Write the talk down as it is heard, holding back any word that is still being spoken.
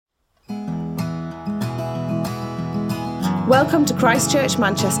Welcome to Christchurch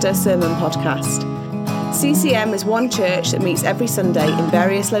Manchester Sermon Podcast. CCM is one church that meets every Sunday in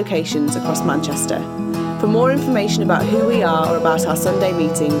various locations across Manchester. For more information about who we are or about our Sunday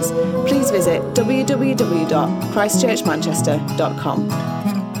meetings, please visit www.christchurchmanchester.com.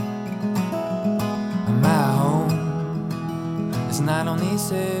 My home is not on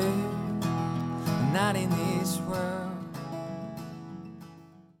this earth, not in this world.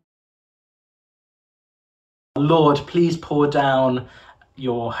 Lord, please pour down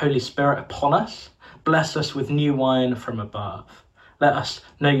your Holy Spirit upon us. Bless us with new wine from above. Let us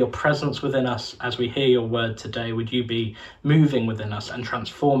know your presence within us as we hear your word today. Would you be moving within us and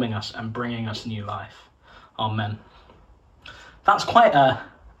transforming us and bringing us new life? Amen. That's quite a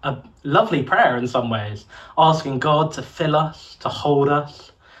lovely prayer in some ways, asking God to fill us, to hold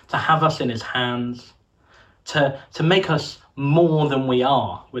us, to have us in his hands, to make us more than we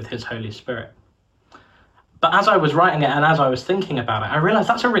are with his Holy Spirit. But as I was writing it and as I was thinking about it, I realised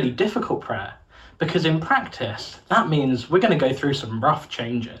that's a really difficult prayer, because in practice, that means we're going to go through some rough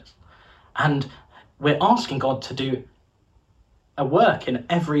changes. And we're asking God to do a work in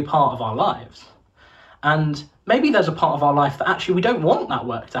every part of our lives. And maybe there's a part of our life that actually we don't want that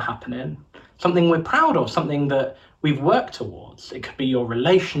work to happen in, something we're proud of, something that we've worked towards. It could be your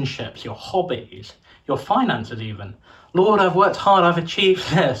relationships, your hobbies, your finances even. Lord, I've worked hard, I've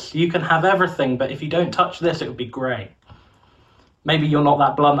achieved this. You can have everything, but if you don't touch this, it would be great. Maybe you're not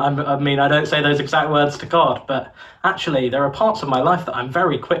that blunt. I mean, I don't say those exact words to God, but actually there are parts of my life that I'm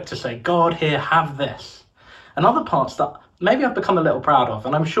very quick to say, God, here, have this. And other parts that maybe I've become a little proud of,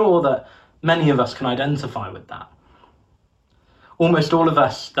 and I'm sure that many of us can identify with that. Almost all of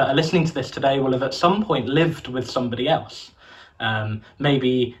us that are listening to this today will have at some point lived with somebody else.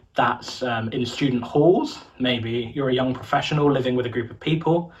 Maybe that's in student halls, maybe you're a young professional living with a group of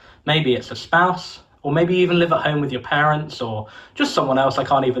people, maybe it's a spouse, or maybe you even live at home with your parents or just someone else. I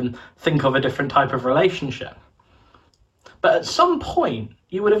can't even think of a different type of relationship. But at some point,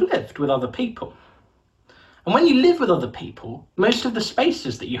 you would have lived with other people. And when you live with other people, most of the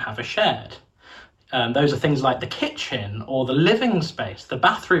spaces that you have are shared. Those are things like the kitchen or the living space, the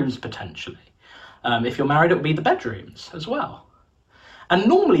bathrooms potentially. If you're married, it would be the bedrooms as well. And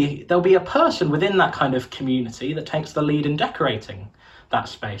normally there'll be a person within that kind of community that takes the lead in decorating that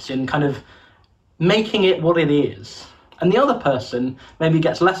space, in kind of making it what it is. And the other person maybe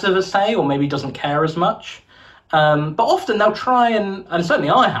gets less of a say or maybe doesn't care as much. But often they'll try and certainly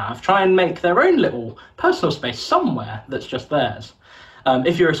I have, try and make their own little personal space somewhere that's just theirs.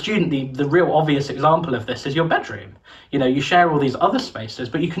 If you're a student, the real obvious example of this is your bedroom. You know, you share all these other spaces,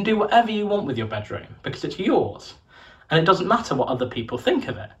 but you can do whatever you want with your bedroom because it's yours. And it doesn't matter what other people think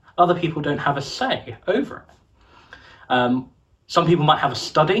of it. Other people don't have a say over it. Some people might have a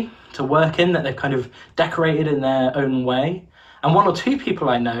study to work in that they've kind of decorated in their own way. And one or two people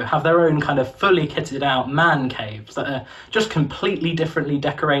I know have their own kind of fully kitted out man caves that are just completely differently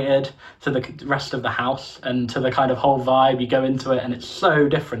decorated to the rest of the house and to the kind of whole vibe. You go into it and it's so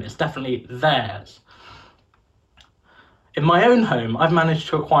different. It's definitely theirs. In my own home, I've managed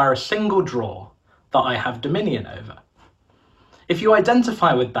to acquire a single drawer that I have dominion over. If you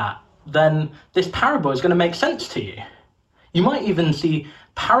identify with that, then this parable is going to make sense to you. You might even see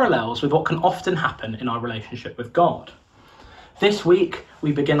parallels with what can often happen in our relationship with God. This week,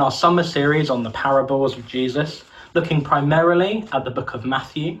 we begin our summer series on the parables of Jesus, looking primarily at the book of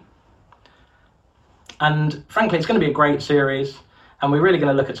Matthew. And frankly, it's going to be a great series, and we're really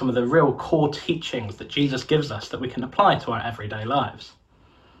going to look at some of the real core teachings that Jesus gives us that we can apply to our everyday lives.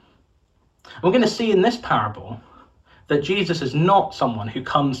 And we're going to see in this parable that Jesus is not someone who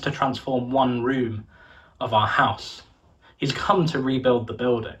comes to transform one room of our house. He's come to rebuild the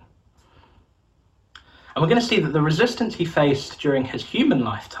building. And we're going to see that the resistance he faced during his human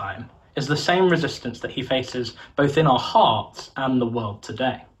lifetime is the same resistance that he faces both in our hearts and the world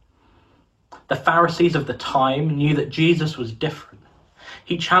today. The Pharisees of the time knew that Jesus was different.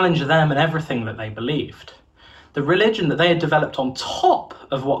 He challenged them and everything that they believed. The religion that they had developed on top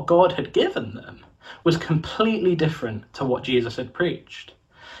of what God had given them was completely different to what Jesus had preached.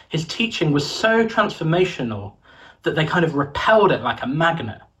 His teaching was so transformational that they kind of repelled it like a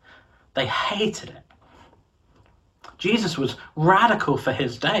magnet. They hated it. Jesus was radical for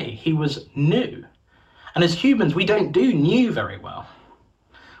his day. He was new. And as humans, we don't do new very well.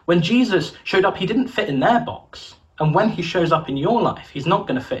 When Jesus showed up, he didn't fit in their box. And when he shows up in your life, he's not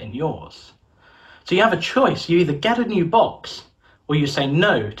going to fit in yours. So you have a choice. You either get a new box or you say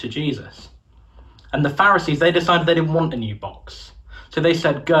no to Jesus. And the Pharisees, they decided they didn't want a new box. So they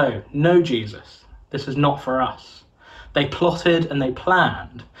said, go, no, Jesus, this is not for us. They plotted and they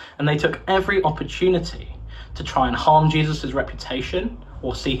planned, and they took every opportunity to try and harm Jesus' reputation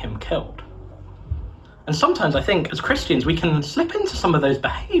or see him killed. And sometimes I think as Christians we can slip into some of those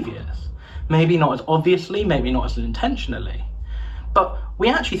behaviours, maybe not as obviously, maybe not as intentionally, but we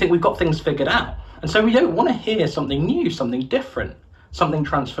actually think we've got things figured out. And so we don't want to hear something new, something different, something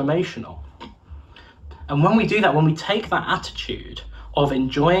transformational. And when we do that, when we take that attitude of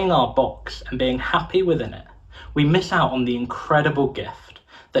enjoying our box and being happy within it, we miss out on the incredible gift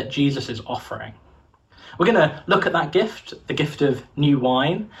that Jesus is offering. We're going to look at that gift, the gift of new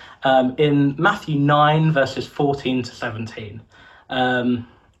wine, in Matthew 9, verses 14 to 17.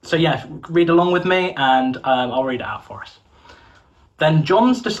 So yeah, read along with me and I'll read it out for us. Then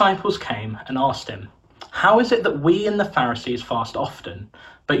John's disciples came and asked him, "How is it that we and the Pharisees fast often,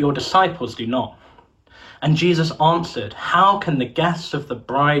 but your disciples do not?" And Jesus answered, "How can the guests of the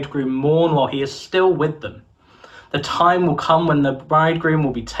bridegroom mourn while he is still with them? The time will come when the bridegroom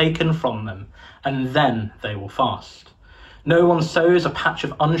will be taken from them, and then they will fast. No one sews a patch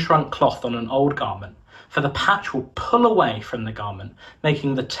of unshrunk cloth on an old garment, for the patch will pull away from the garment,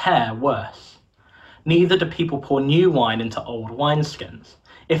 making the tear worse. Neither do people pour new wine into old wineskins.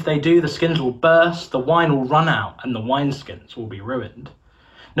 If they do, the skins will burst, the wine will run out, and the wineskins will be ruined.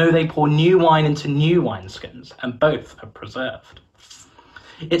 No, they pour new wine into new wineskins, and both are preserved."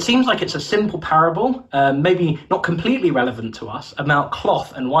 It seems like it's a simple parable, maybe not completely relevant to us, about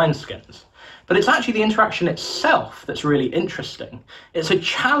cloth and wineskins. But it's actually the interaction itself that's really interesting. It's a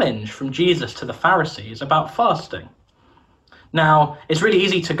challenge from Jesus to the Pharisees about fasting. Now, it's really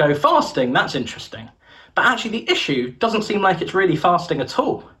easy to go fasting, that's interesting. But actually the issue doesn't seem like it's really fasting at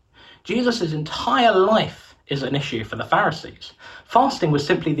all. Jesus' entire life is an issue for the Pharisees. Fasting was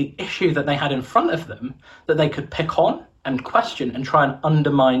simply the issue that they had in front of them that they could pick on and question and try and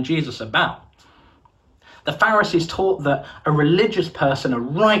undermine Jesus about. The Pharisees taught that a religious person, a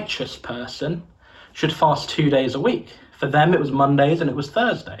righteous person, should fast 2 days a week. For them, it was Mondays and it was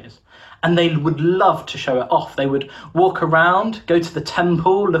Thursdays. And they would love to show it off. They would walk around, go to the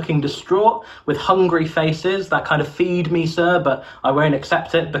temple looking distraught with hungry faces, that kind of "feed me, sir, but I won't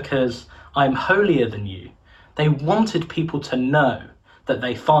accept it because I'm holier than you." They wanted people to know that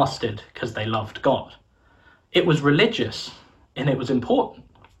they fasted because they loved God. It was religious and it was important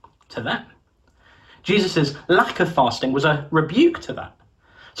to them. Jesus' lack of fasting was a rebuke to that.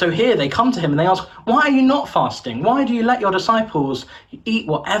 So here they come to him and they ask, "Why are you not fasting? Why do you let your disciples eat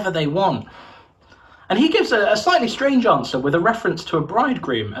whatever they want?" And he gives a slightly strange answer with a reference to a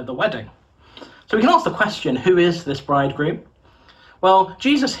bridegroom at the wedding. So we can ask the question, who is this bridegroom? Well,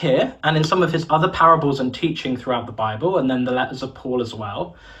 Jesus here, and in some of his other parables and teaching throughout the Bible, and then the letters of Paul as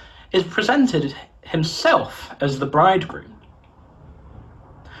well, is presented himself as the bridegroom.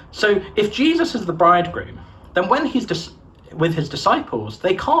 So if Jesus is the bridegroom, then when he's with his disciples,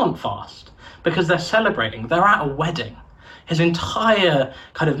 they can't fast because they're celebrating. They're at a wedding. His entire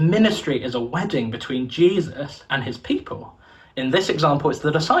kind of ministry is a wedding between Jesus and his people. In this example, it's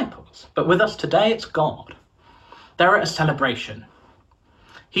the disciples. But with us today, it's God. They're at a celebration.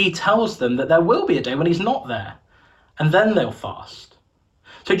 He tells them that there will be a day when he's not there, and then they'll fast.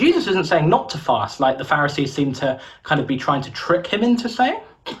 So Jesus isn't saying not to fast like the Pharisees seem to kind of be trying to trick him into saying.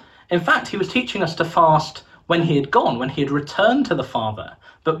 In fact, he was teaching us to fast when he had gone, when he had returned to the Father,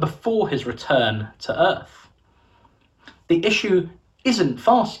 but before his return to earth. The issue isn't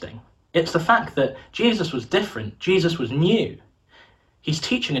fasting. It's the fact that Jesus was different. Jesus was new. He's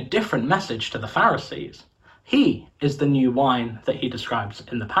teaching a different message to the Pharisees. He is the new wine that he describes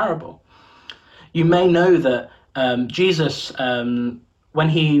in the parable. You may know that Jesus, when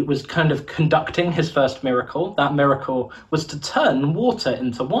he was kind of conducting his first miracle, that miracle was to turn water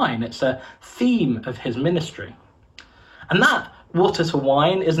into wine. It's a theme of his ministry. And that water to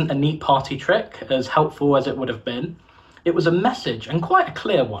wine isn't a neat party trick, as helpful as it would have been. It was a message, and quite a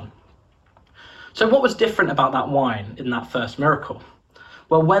clear one. So what was different about that wine in that first miracle?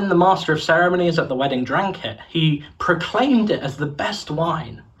 Well, when the master of ceremonies at the wedding drank it, he proclaimed it as the best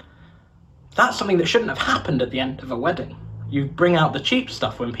wine. That's something that shouldn't have happened at the end of a wedding. You bring out the cheap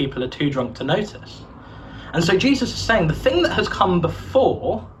stuff when people are too drunk to notice. And so Jesus is saying the thing that has come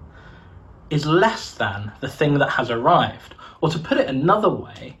before is less than the thing that has arrived. Or to put it another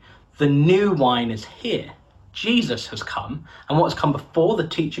way, the new wine is here. Jesus has come, and what has come before the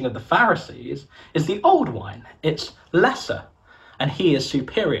teaching of the Pharisees is the old wine. It's lesser, and he is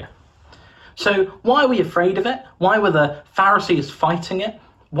superior. So why are we afraid of it? Why were the Pharisees fighting it?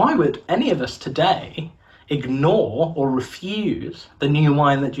 Why would any of us today ignore or refuse the new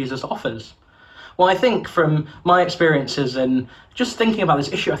wine that Jesus offers? Well, I think from my experiences and just thinking about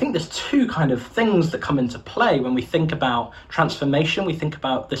this issue, I think there's two kind of things that come into play when we think about transformation, we think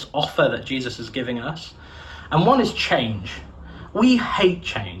about this offer that Jesus is giving us. And one is change. We hate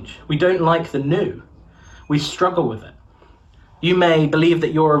change. We don't like the new. We struggle with it. You may believe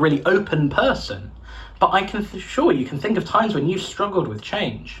that you're a really open person, but I can sure you can think of times when you struggled with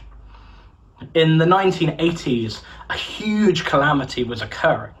change. In the 1980s, a huge calamity was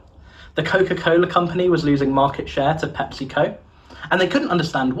occurring. The Coca-Cola company was losing market share to PepsiCo, and they couldn't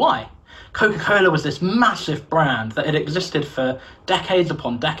understand why. Coca-Cola was this massive brand that had existed for decades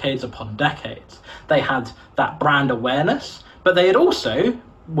upon decades upon decades. They had that brand awareness, but they had also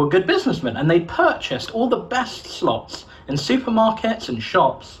were good businessmen, and they purchased all the best slots in supermarkets and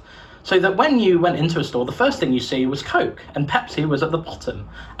shops, so that when you went into a store, the first thing you see was Coke, and Pepsi was at the bottom,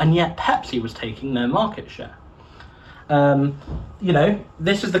 and yet Pepsi was taking their market share.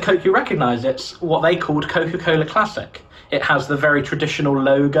 This is the Coke you recognise. It's what they called Coca-Cola Classic. It has the very traditional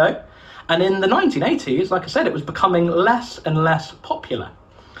logo. And in the 1980s, like I said, it was becoming less and less popular.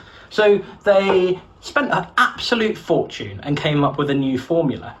 So they spent an absolute fortune and came up with a new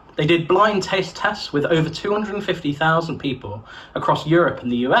formula. They did blind taste tests with over 250,000 people across Europe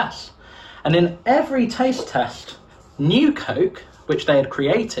and the US. And in every taste test, new Coke, which they had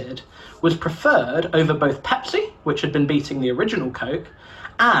created, was preferred over both Pepsi, which had been beating the original Coke,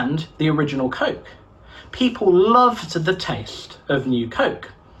 and the original Coke. People loved the taste of new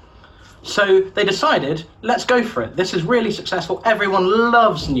Coke. So they decided, let's go for it. This is really successful. Everyone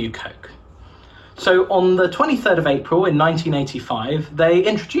loves new Coke. So on the 23rd of April in 1985, they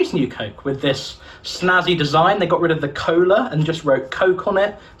introduced new Coke with this snazzy design. They got rid of the cola and just wrote Coke on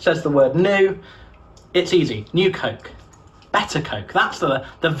it. Says the word new. It's easy. New Coke. Better Coke. That's the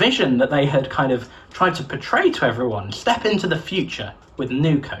vision that they had kind of tried to portray to everyone. Step into the future with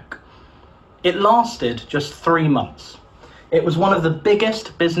new Coke. It lasted just 3 months. It was one of the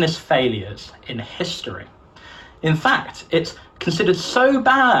biggest business failures in history. In fact, it's considered so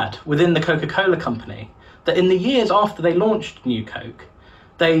bad within the Coca-Cola company that in the years after they launched New Coke,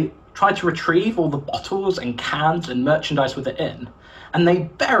 they tried to retrieve all the bottles and cans and merchandise with it in, and they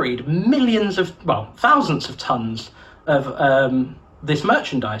buried thousands of tons of this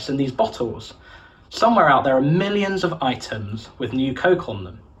merchandise and these bottles. Somewhere out there are millions of items with New Coke on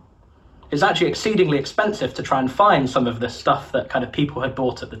them. It's actually exceedingly expensive to try and find some of this stuff that kind of people had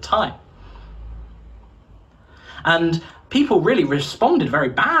bought at the time. And people really responded very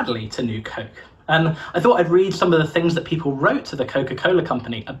badly to New Coke. And I thought I'd read some of the things that people wrote to the Coca-Cola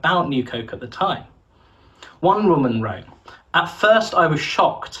company about New Coke at the time. One woman wrote, "At first I was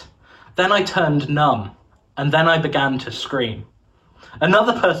shocked, then I turned numb, and then I began to scream."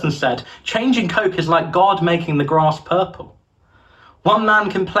 Another person said, "Changing Coke is like God making the grass purple." One man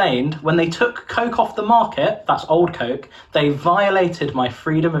complained, "When they took Coke off the market," that's old Coke, "they violated my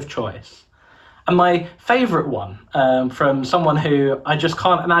freedom of choice." And my favourite one, from someone who I just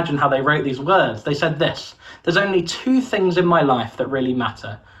can't imagine how they wrote these words, they said this: "There's only 2 things in my life that really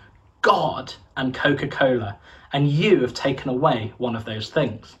matter, God and Coca-Cola, and you have taken away one of those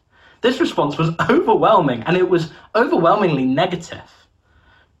things." This response was overwhelming, and it was overwhelmingly negative.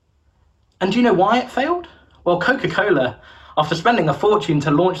 And do you know why it failed? Well, Coca-Cola, after spending a fortune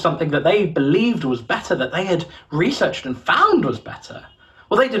to launch something that they believed was better, that they had researched and found was better,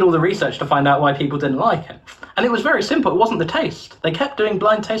 well, they did all the research to find out why people didn't like it. And it was very simple. It wasn't the taste. They kept doing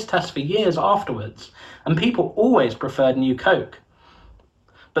blind taste tests for years afterwards, and people always preferred New Coke.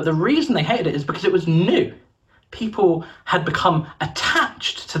 But the reason they hated it is because it was new. People had become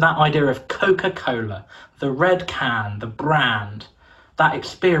attached to that idea of Coca-Cola, the red can, the brand, that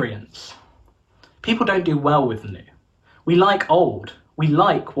experience. People don't do well with new. We like old. We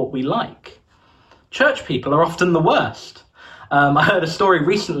like what we like. Church people are often the worst. I heard a story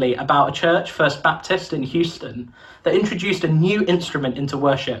recently about a church, First Baptist in Houston, that introduced a new instrument into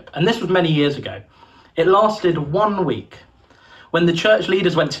worship, and this was many years ago. It lasted 1 week. When the church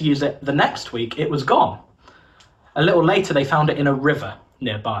leaders went to use it the next week, it was gone. A little later, they found it in a river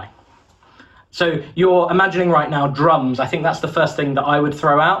nearby. So you're imagining right now drums. I think that's the first thing that I would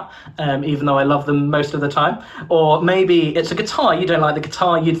throw out, even though I love them most of the time. Or maybe it's a guitar. You don't like the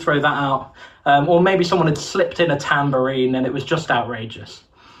guitar, you'd throw that out. Or maybe someone had slipped in a tambourine and it was just outrageous.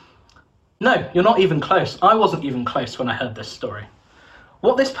 No, you're not even close. I wasn't even close when I heard this story.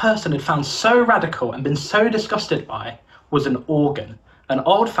 What this person had found so radical and been so disgusted by was an organ, an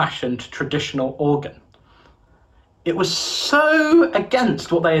old-fashioned traditional organ. It was so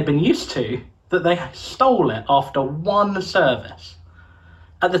against what they had been used to that they stole it after one service.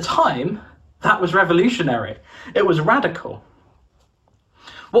 At the time, that was revolutionary. It was radical.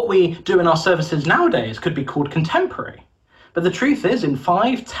 What we do in our services nowadays could be called contemporary. But the truth is, in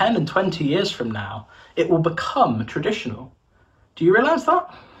 5, 10, and 20 years from now, it will become traditional. Do you realise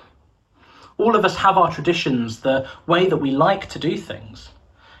that? All of us have our traditions, the way that we like to do things.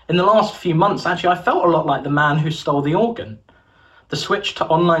 In the last few months, actually, I felt a lot like the man who stole the organ. The switch to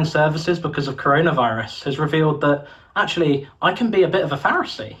online services because of coronavirus has revealed that actually I can be a bit of a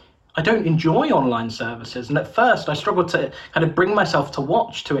Pharisee. I don't enjoy online services, and at first I struggled to kind of bring myself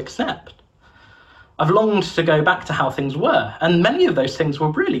to accept. I've longed to go back to how things were, and many of those things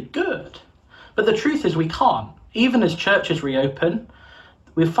were really good. But the truth is we can't. Even as churches reopen,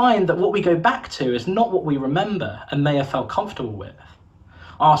 we find that what we go back to is not what we remember and may have felt comfortable with.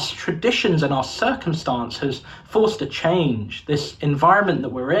 Our traditions and our circumstance has forced a change. This environment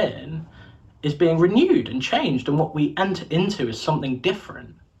that we're in is being renewed and changed, and what we enter into is something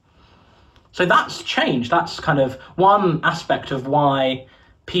different. So that's change. That's kind of one aspect of why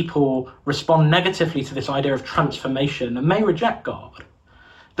people respond negatively to this idea of transformation and may reject God.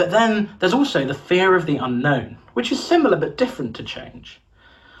 But then there's also the fear of the unknown, which is similar but different to change.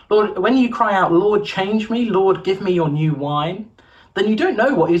 Lord, when you cry out, Lord, change me, Lord, give me your new wine, then you don't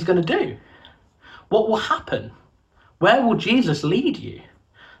know what he's going to do. What will happen? Where will Jesus lead you?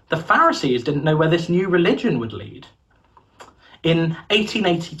 The Pharisees didn't know where this new religion would lead. In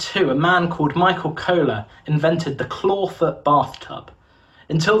 1882, a man called Michael Kohler invented the clawfoot bathtub.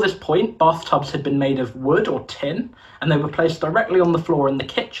 Until this point, bathtubs had been made of wood or tin, and they were placed directly on the floor in the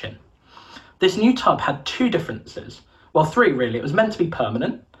kitchen. This new tub had two differences. Well, three really. It was meant to be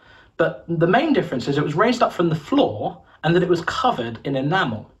permanent, but the main difference is it was raised up from the floor and that it was covered in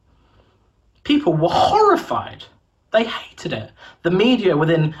enamel. People were horrified. They hated it. The media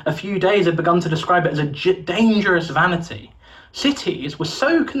within a few days had begun to describe it as a dangerous vanity. Cities were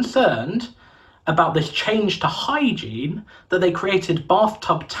so concerned about this change to hygiene that they created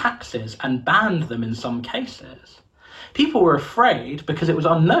bathtub taxes and banned them in some cases. People were afraid because it was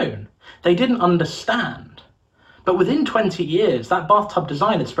unknown. They didn't understand. But within 20 years, that bathtub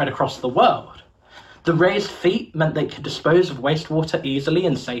design had spread across the world. The raised feet meant they could dispose of wastewater easily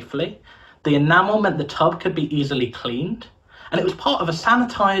and safely. The enamel meant the tub could be easily cleaned. And it was part of a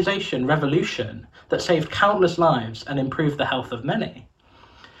sanitization revolution that saved countless lives and improved the health of many.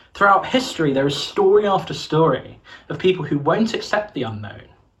 Throughout history, there is story after story of people who won't accept the unknown.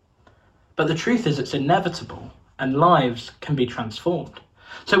 But the truth is it's inevitable and lives can be transformed.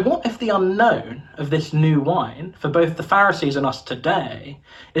 So what if the unknown of this new wine, for both the Pharisees and us today,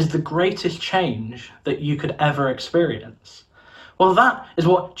 is the greatest change that you could ever experience? Well, that is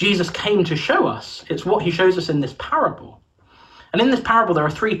what Jesus came to show us. It's what he shows us in this parable. And in this parable, there are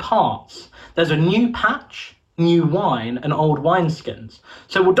three parts. There's a new patch, new wine, and old wineskins.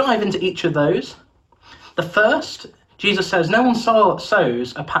 So we'll dive into each of those. The first, Jesus says, no one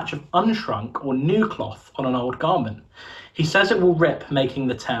sews a patch of unshrunk or new cloth on an old garment. He says it will rip, making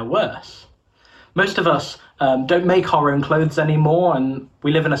the tear worse. Most of us don't make our own clothes anymore, and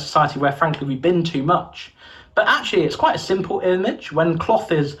we live in a society where, frankly, we bin too much. But actually, it's quite a simple image. When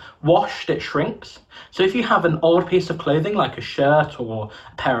cloth is washed, it shrinks. So if you have an old piece of clothing, like a shirt or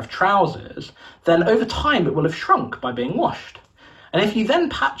a pair of trousers, then over time it will have shrunk by being washed. And if you then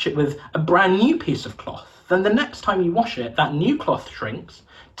patch it with a brand new piece of cloth, then the next time you wash it, that new cloth shrinks,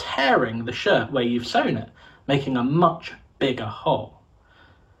 tearing the shirt where you've sewn it, making a much bigger hole.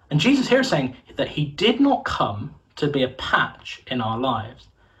 And Jesus here is saying that he did not come to be a patch in our lives.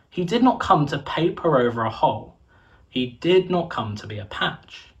 He did not come to paper over a hole. He did not come to be a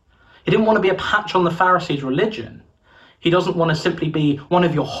patch. He didn't want to be a patch on the Pharisees' religion. He doesn't want to simply be one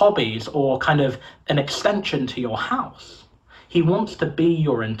of your hobbies or kind of an extension to your house. He wants to be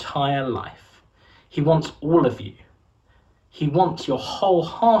your entire life. He wants all of you. He wants your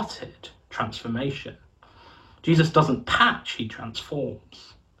wholehearted transformation. Jesus doesn't patch, he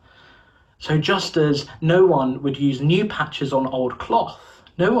transforms. So just as no one would use new patches on old cloth,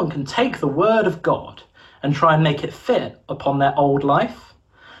 no one can take the word of God and try and make it fit upon their old life.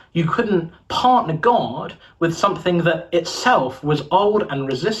 You couldn't partner God with something that itself was old and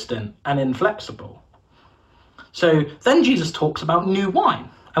resistant and inflexible. So then Jesus talks about new wine.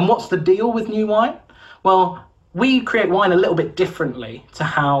 And what's the deal with new wine? Well, we create wine a little bit differently to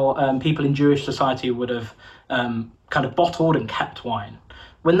how people in Jewish society would have kind of bottled and kept wine.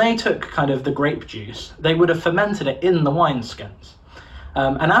 When they took kind of the grape juice, they would have fermented it in the wineskins.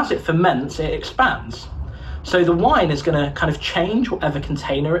 And as it ferments, it expands. So the wine is going to kind of change whatever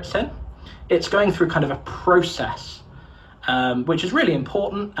container it's in. It's going through kind of a process, which is really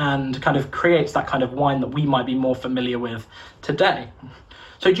important and kind of creates that kind of wine that we might be more familiar with today.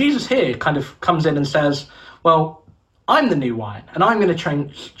 So Jesus here kind of comes in and says, well, I'm the new wine and I'm going to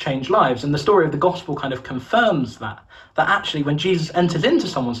change lives. And the story of the gospel kind of confirms that actually when Jesus enters into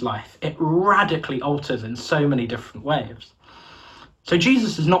someone's life, it radically alters in so many different ways. So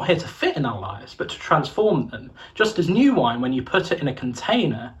Jesus is not here to fit in our lives, but to transform them. Just as new wine, when you put it in a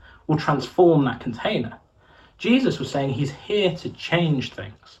container, will transform that container. Jesus was saying he's here to change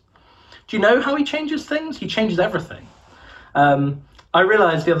things. Do you know how he changes things? He changes everything. I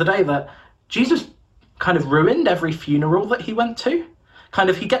realized the other day that Jesus kind of ruined every funeral that he went to.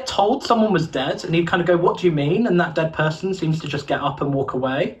 He'd get told someone was dead and he'd kind of go, what do you mean? And that dead person seems to just get up and walk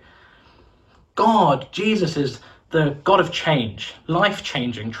away. Jesus is the God of change,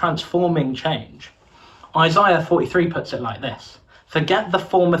 life-changing, transforming change. Isaiah 43 puts it like this: forget the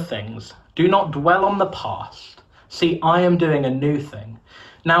former things, do not dwell on the past. See, I am doing a new thing.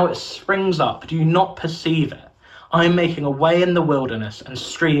 Now it springs up, do you not perceive it? I am making a way in the wilderness and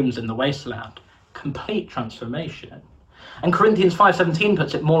streams in the wasteland. Complete transformation. And Corinthians 5:17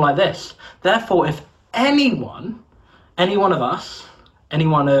 puts it more like this: therefore, if anyone of us,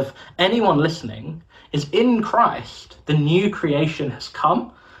 anyone listening is in Christ, the new creation has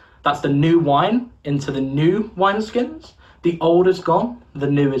come. That's the new wine into the new wineskins. The old is gone,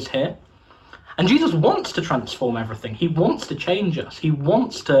 the new is here. And Jesus wants to transform everything. He wants to change us. He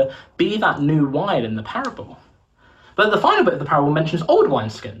wants to be that new wine in the parable. But the final bit of the parable mentions old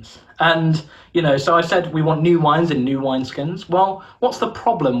wineskins. And, so I said we want new wines in new wineskins. Well, what's the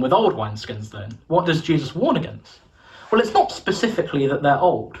problem with old wineskins then? What does Jesus warn against? Well, it's not specifically that they're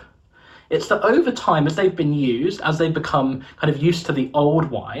old. It's that over time, as they've been used, as they've become kind of used to the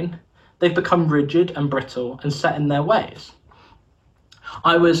old wine, they've become rigid and brittle and set in their ways.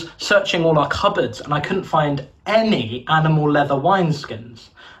 I was searching all our cupboards and I couldn't find any animal leather wineskins.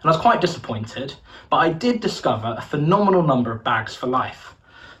 And I was quite disappointed, but I did discover a phenomenal number of bags for life.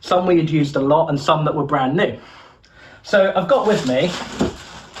 Some we had used a lot and some that were brand new. So I've got with me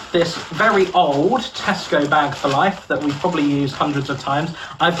this very old Tesco bag for life that we've probably used hundreds of times.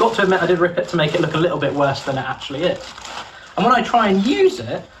 I've got to admit I did rip it to make it look a little bit worse than it actually is. And when I try and use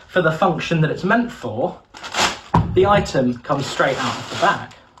it for the function that it's meant for, the item comes straight out of the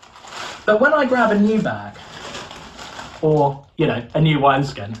bag. But when I grab a new bag, or, a new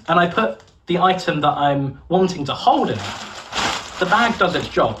wineskin, and I put the item that I'm wanting to hold in it, the bag does its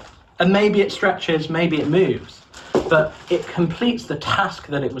job. And maybe it stretches, maybe it moves, but it completes the task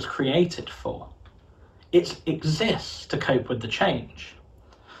that it was created for. It exists to cope with the change.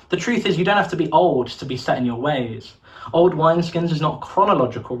 The truth is, you don't have to be old to be set in your ways. Old wineskins is not a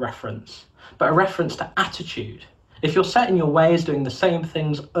chronological reference, but a reference to attitude. If you're set in your ways doing the same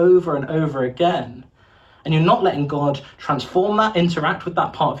things over and over again, and you're not letting God transform that, interact with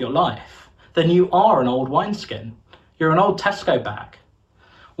that part of your life, then you are an old wineskin. You're an old Tesco bag.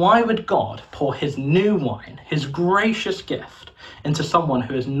 Why would God pour his new wine, his gracious gift, into someone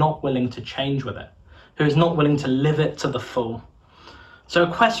who is not willing to change with it, who is not willing to live it to the full? So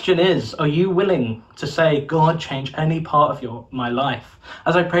a question is, are you willing to say, God, change any part of my life?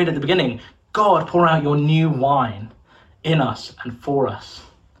 As I prayed at the beginning, God, pour out your new wine in us and for us.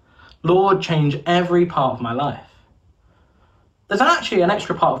 Lord, change every part of my life. There's actually an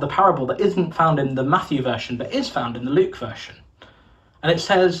extra part of the parable that isn't found in the Matthew version, but is found in the Luke version. And it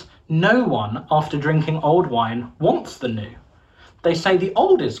says, no one, after drinking old wine, wants the new. They say the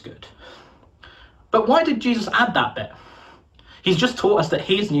old is good. But why did Jesus add that bit? He's just taught us that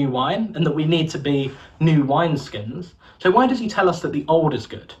he's new wine and that we need to be new wineskins. So why does he tell us that the old is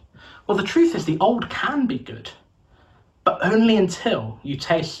good? Well, the truth is the old can be good, but only until you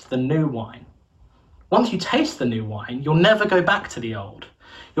taste the new wine. Once you taste the new wine, you'll never go back to the old.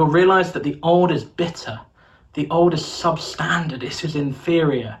 You'll realize that the old is bitter. The old is substandard, it is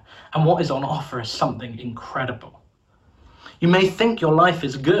inferior, and what is on offer is something incredible. You may think your life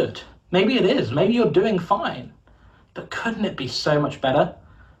is good. Maybe it is, maybe you're doing fine, but couldn't it be so much better?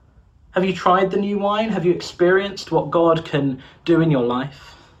 Have you tried the new wine? Have you experienced what God can do in your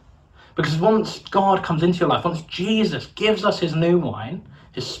life? Because once God comes into your life, once Jesus gives us his new wine,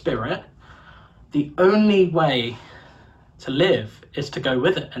 his Spirit, the only way to live is to go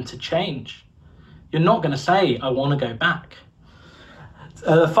with it and to change. You're not going to say, I want to go back.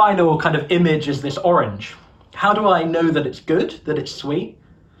 The final kind of image is this orange. How do I know that it's good, that it's sweet?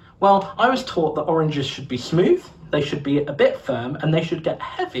 Well, I was taught that oranges should be smooth, they should be a bit firm, and they should get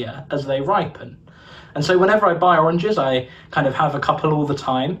heavier as they ripen. And so whenever I buy oranges, I kind of have a couple all the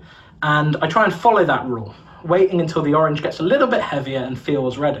time, and I try and follow that rule, waiting until the orange gets a little bit heavier and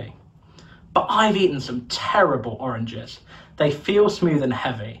feels ready. But I've eaten some terrible oranges. They feel smooth and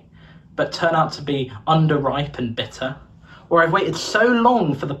heavy, but turn out to be underripe and bitter. Or I've waited so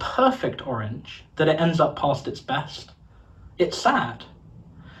long for the perfect orange that it ends up past its best. It's sad.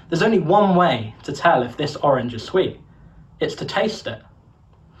 There's only one way to tell if this orange is sweet. It's to taste it.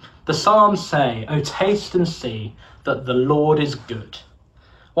 The Psalms say, "Oh, taste and see that the Lord is good.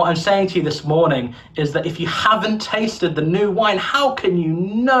 What I'm saying to you this morning is that if you haven't tasted the new wine, how can you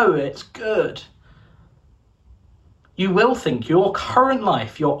know it's good? You will think your current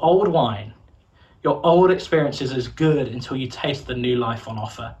life, your old wine, your old experiences is good until you taste the new life on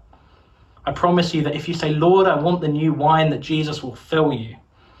offer. I promise you that if you say, Lord, I want the new wine, that Jesus will fill you.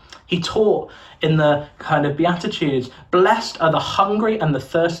 He taught in the kind of Beatitudes, blessed are the hungry and the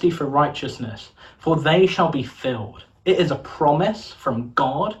thirsty for righteousness, for they shall be filled. It is a promise from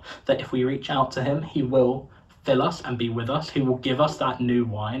God that if we reach out to him, he will fill us and be with us. He will give us that new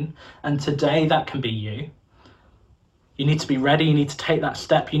wine. And today that can be you. You need to be ready. You need to take that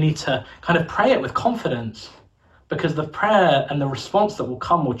step. You need to kind of pray it with confidence, because the prayer and the response that will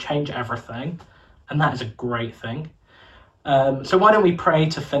come will change everything. And that is a great thing. So why don't we pray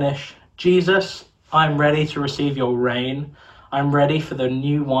to finish? Jesus, I'm ready to receive your reign. I'm ready for the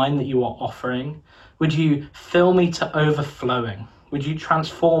new wine that you are offering. Would you fill me to overflowing? Would you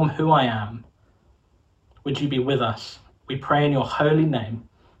transform who I am? Would you be with us? We pray in your holy name.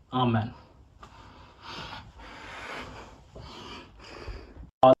 Amen.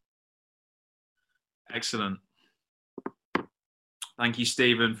 Excellent. Thank you,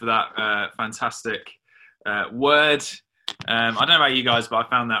 Stephen, for that fantastic word. I don't know about you guys, but I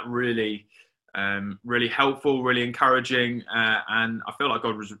found that really helpful, really encouraging, and I feel like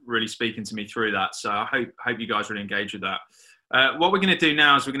God was really speaking to me through that. So I hope you guys really engage with that. What we're going to do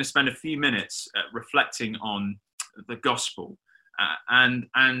now is we're going to spend a few minutes reflecting on the gospel and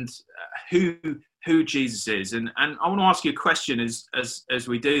who Jesus is, and I want to ask you a question as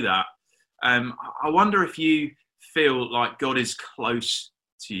we do that. I wonder if you feel like God is close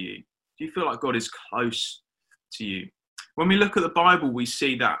to you. Do you feel like God is close to you? When we look at the Bible, we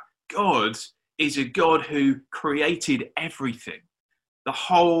see that God is a God who created everything, the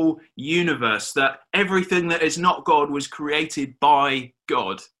whole universe, that everything that is not God was created by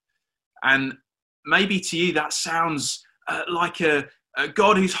God. And maybe to you that sounds like a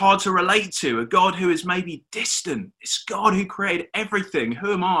God who's hard to relate to, a God who is maybe distant. It's God who created everything.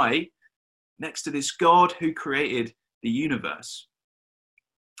 Who am I next to this God who created the universe?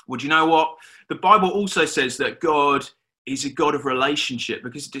 Well, do you know what? The Bible also says that God is a God of relationship,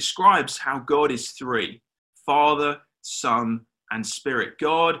 because it describes how God is three: Father, Son, and Spirit.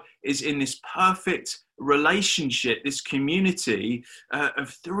 God is in this perfect relationship, this community of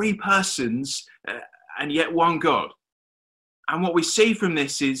three persons and yet one God. And what we see from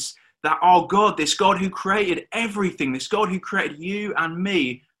this is that our God, this God who created everything, this God who created you and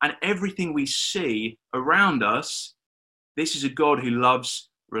me and everything we see around us, this is a God who loves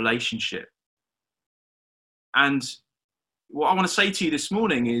relationship. And what I want to say to you this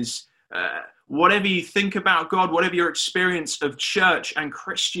morning is, whatever you think about God, whatever your experience of church and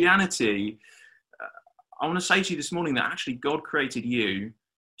Christianity, I want to say to you this morning that actually God created you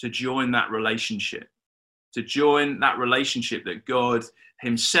to join that relationship, that God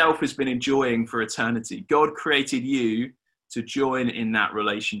himself has been enjoying for eternity. God created you to join in that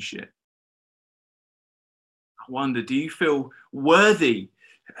relationship. I wonder, do you feel worthy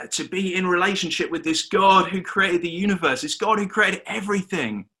to be in relationship with this God who created the universe, this God who created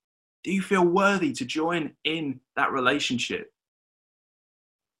everything? Do you feel worthy to join in that relationship?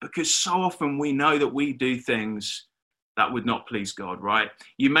 Because so often we know that we do things that would not please God, right?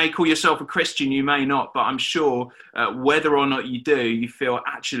 You may call yourself a Christian, you may not, but I'm sure whether or not you do, you feel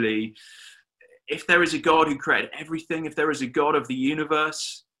actually, if there is a God who created everything, if there is a God of the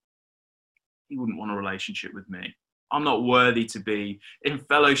universe, he wouldn't want a relationship with me. I'm not worthy to be in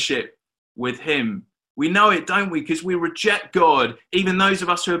fellowship with him. We know it, don't we? Because we reject God. Even those of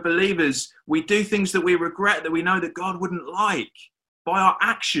us who are believers, we do things that we regret, that we know that God wouldn't like. By our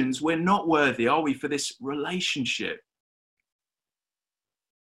actions, we're not worthy, are we, for this relationship?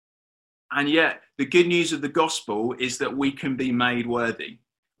 And yet, the good news of the gospel is that we can be made worthy.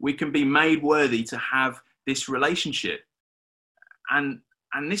 We can be made worthy to have this relationship. And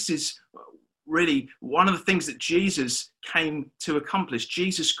this is really one of the things that Jesus came to accomplish.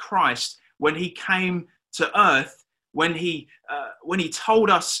 Jesus Christ, when he came to earth, when he told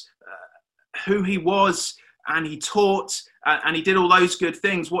us who he was, and he taught and he did all those good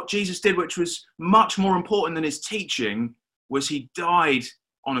things, what Jesus did, which was much more important than his teaching, was he died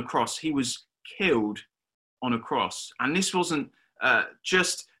on a cross. He was killed on a cross. And this wasn't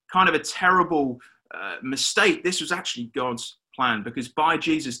just kind of a terrible mistake. This was actually God's plan, because by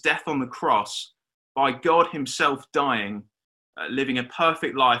Jesus' death on the cross, by God himself dying, living a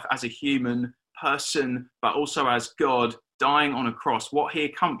perfect life as a human person, but also as God, dying on a cross, what he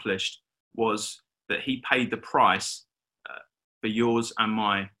accomplished was that he paid the price for yours and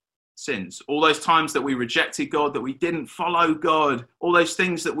my sins. All those times that we rejected God, that we didn't follow God, all those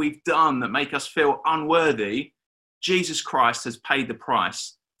things that we've done that make us feel unworthy, Jesus Christ has paid the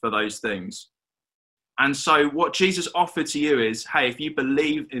price for those things. And so what Jesus offered to you is, hey, if you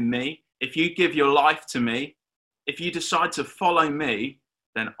believe in me, if you give your life to me, if you decide to follow me,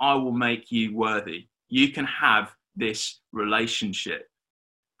 then I will make you worthy. You can have this relationship.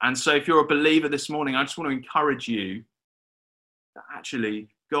 And so if you're a believer this morning, I just want to encourage you that actually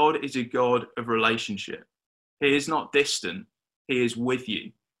God is a God of relationship. He is not distant. He is with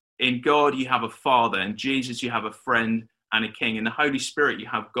you. In God, you have a father. In Jesus, you have a friend and a king. In the Holy Spirit, you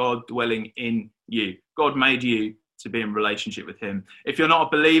have God dwelling in you. God made you to be in relationship with him. If you're not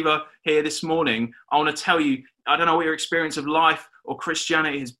a believer here this morning, I want to tell you, I don't know what your experience of life or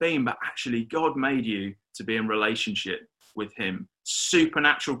Christianity has been, but actually God made you to be in relationship with him.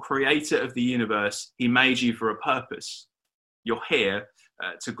 Supernatural creator of the universe. He made you for a purpose. You're here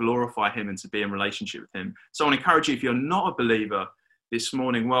to glorify him and to be in relationship with him. So I want to encourage you, if you're not a believer this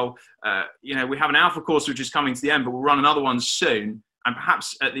morning, well, we have an Alpha course which is coming to the end, but we'll run another one soon. And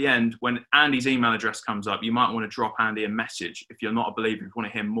perhaps at the end, when Andy's email address comes up, you might want to drop Andy a message if you're not a believer, if you want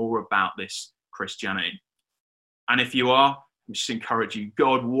to hear more about this Christianity. And if you are, I just encourage you,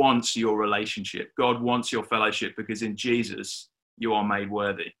 God wants your relationship. God wants your fellowship, because in Jesus, you are made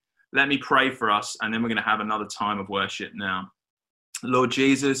worthy. Let me pray for us, and then we're going to have another time of worship now. Lord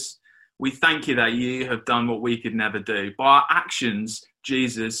Jesus, we thank you that you have done what we could never do. By our actions,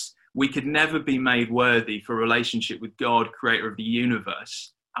 Jesus, we could never be made worthy for a relationship with God, creator of the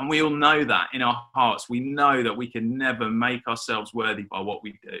universe. And we all know that in our hearts. We know that we can never make ourselves worthy by what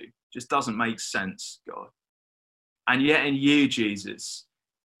we do. It just doesn't make sense, God. And yet in you, Jesus,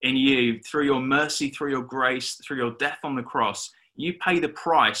 in you, through your mercy, through your grace, through your death on the cross, you pay the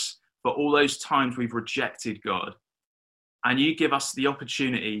price for all those times we've rejected God. And you give us the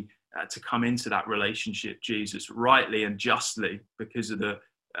opportunity to come into that relationship, Jesus, rightly and justly, because of the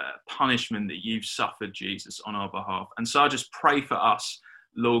punishment that you've suffered, Jesus, on our behalf. And so I just pray for us,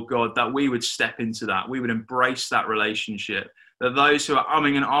 Lord God, that we would step into that. We would embrace that relationship. That those who are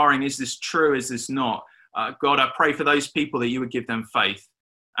umming and ahhing, is this true, is this not? God, I pray for those people that you would give them faith.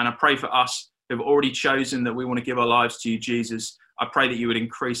 And I pray for us who have already chosen that we want to give our lives to you, Jesus. I pray that you would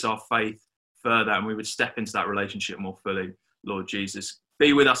increase our faith further and we would step into that relationship more fully, Lord Jesus.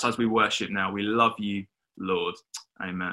 Be with us as we worship now. We love you, Lord. Amen.